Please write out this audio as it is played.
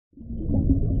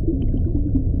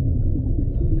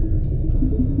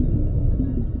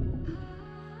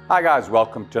Hi guys,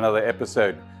 welcome to another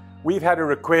episode. We've had a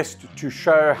request to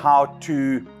show how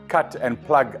to cut and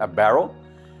plug a barrel.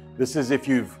 This is if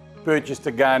you've purchased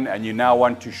a gun and you now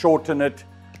want to shorten it,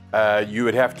 you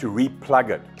would have to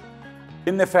re-plug it.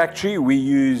 In the factory we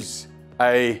use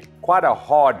quite a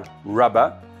hard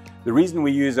rubber. The reason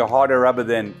we use a harder rubber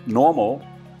than normal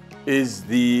is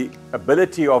the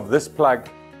ability of this plug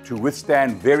to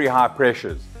withstand very high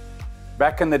pressures.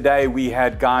 Back in the day we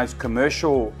had guys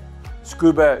commercial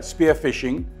scuba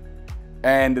spearfishing,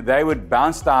 and they would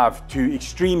bounce dive to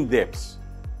extreme depths,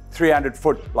 300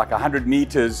 foot, like 100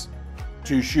 meters,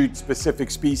 to shoot specific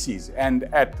species. And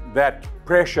at that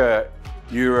pressure,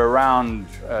 you're around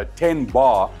 10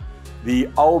 bar. The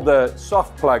older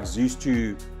soft plugs used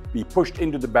to be pushed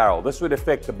into the barrel. This would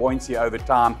affect the buoyancy over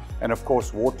time, and of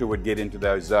course water would get into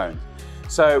those zones.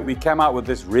 So we came out with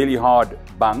this really hard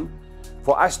bung.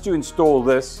 For us to install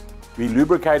this, we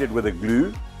lubricate it with a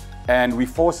glue and we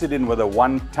force it in with a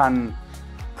 1-ton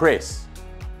press.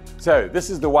 So this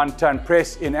is the 1-ton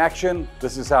press in action.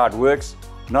 This is how it works,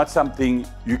 not something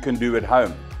you can do at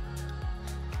home.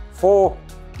 For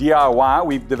DIY,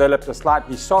 we've developed a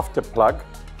slightly softer plug.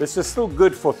 This is still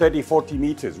good for 30-40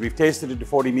 meters. We've tested it to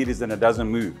 40 meters and it doesn't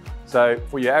move. So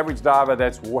for your average diver,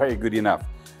 that's way good enough.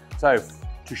 So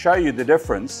to show you the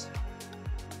difference,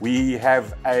 we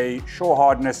have a shore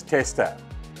hardness tester.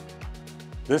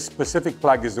 This specific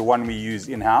plug is the one we use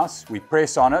in-house. We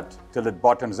press on it till it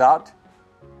bottoms out.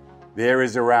 There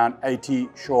is around 80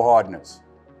 shore hardness.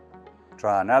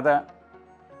 Try another.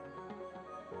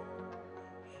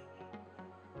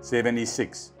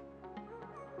 76.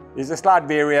 There's a slight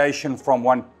variation from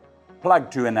one plug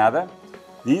to another.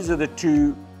 These are the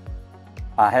two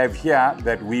I have here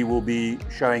that we will be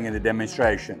showing in the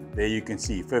demonstration. There you can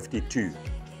see 52.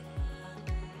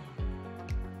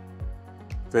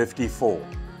 54.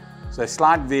 So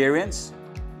slight variance,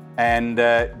 and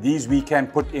these we can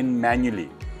put in manually.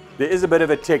 There is a bit of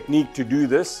a technique to do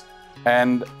this,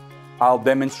 and I'll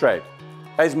demonstrate.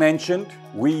 As mentioned,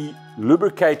 we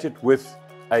lubricate it with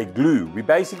a glue. We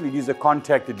basically use a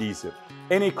contact adhesive.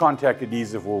 Any contact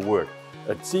adhesive will work.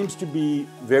 It seems to be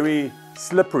very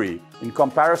slippery in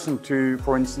comparison to,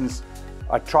 for instance,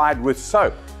 I tried with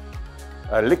soap,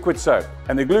 liquid soap,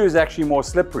 and the glue is actually more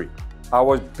slippery. I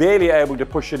was barely able to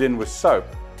push it in with soap,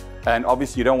 and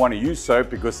obviously you don't want to use soap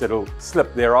because it'll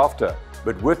slip thereafter.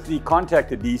 But with the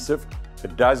contact adhesive,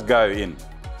 it does go in.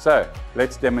 So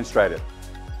let's demonstrate it.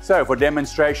 So for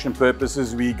demonstration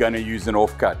purposes, we're going to use an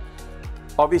offcut.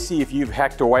 Obviously, if you've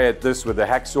hacked away at this with a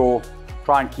hacksaw,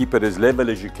 try and keep it as level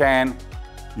as you can.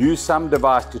 Use some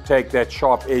device to take that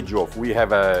sharp edge off. We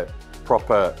have a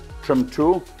proper trim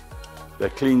tool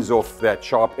that cleans off that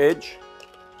sharp edge.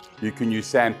 You can use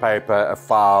sandpaper, a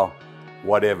file,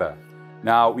 whatever.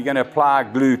 Now we're going to apply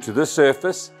glue to this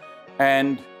surface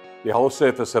and the whole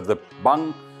surface of the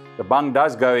bung. The bung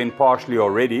does go in partially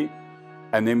already,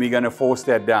 and then we're going to force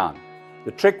that down.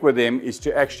 The trick with them is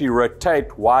to actually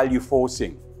rotate while you're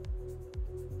forcing.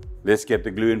 Let's get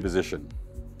the glue in position.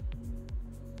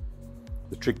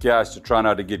 The trick here is to try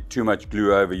not to get too much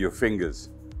glue over your fingers.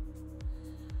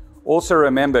 Also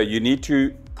remember, you need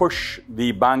to push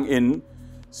the bung in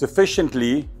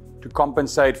sufficiently to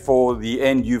compensate for the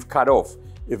end you've cut off.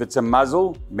 If it's a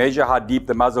muzzle, measure how deep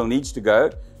the muzzle needs to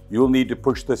go. You'll need to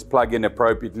push this plug in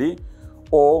appropriately.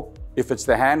 Or if it's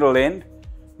the handle end,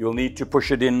 you'll need to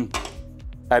push it in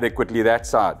adequately that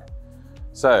side.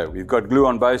 So we've got glue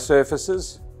on both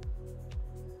surfaces.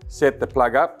 Set the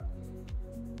plug up.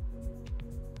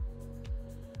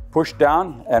 Push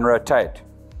down and rotate.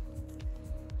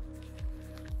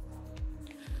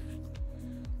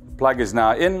 Plug is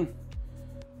now in.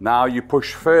 Now you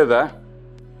push further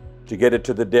to get it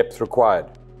to the depth required.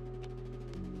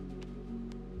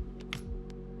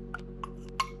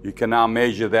 You can now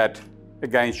measure that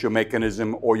against your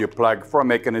mechanism or your plug. For a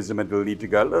mechanism, it will need to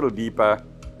go a little deeper,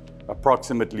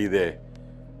 approximately there.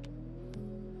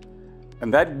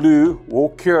 And that glue will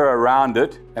cure around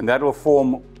it, and that will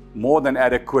form more than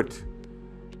adequate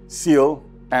seal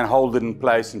and hold it in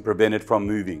place and prevent it from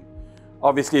moving.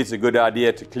 Obviously, it's a good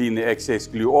idea to clean the excess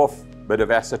glue off. A bit of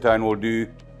acetone will do.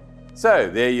 So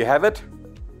there you have it,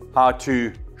 how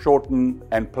to shorten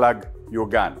and plug your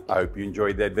gun. I hope you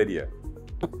enjoyed that video.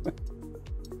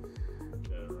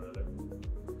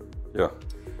 Yeah,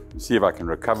 let's see if I can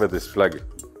recover this plug.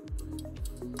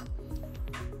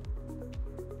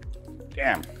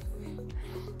 Damn.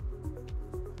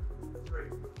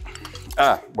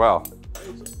 Ah, well,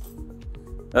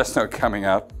 that's not coming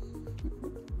out.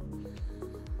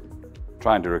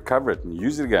 Trying to recover it and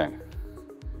use it again.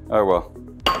 Oh well,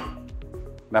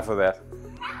 enough of that.